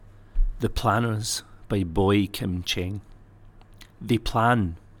The Planners by Boy Kim Cheng. They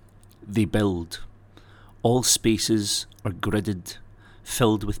plan, they build. All spaces are gridded,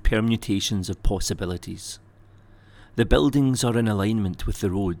 filled with permutations of possibilities. The buildings are in alignment with the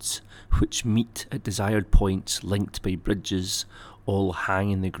roads, which meet at desired points linked by bridges, all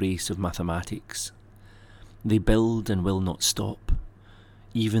hang in the grace of mathematics. They build and will not stop.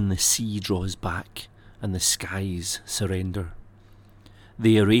 Even the sea draws back, and the skies surrender.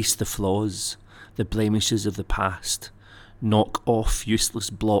 They erase the flaws, the blemishes of the past, knock off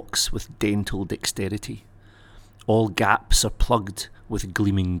useless blocks with dental dexterity. All gaps are plugged with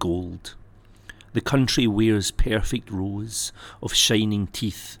gleaming gold. The country wears perfect rows of shining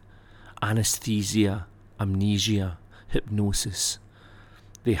teeth, anesthesia, amnesia, hypnosis.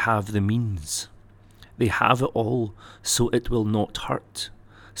 They have the means. They have it all, so it will not hurt.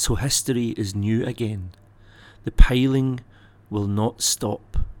 So history is new again. The piling will not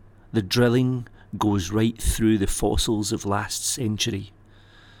stop. The drilling goes right through the fossils of last century.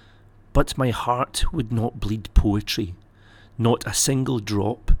 But my heart would not bleed poetry, not a single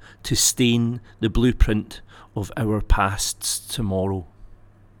drop to stain the blueprint of our past's tomorrow.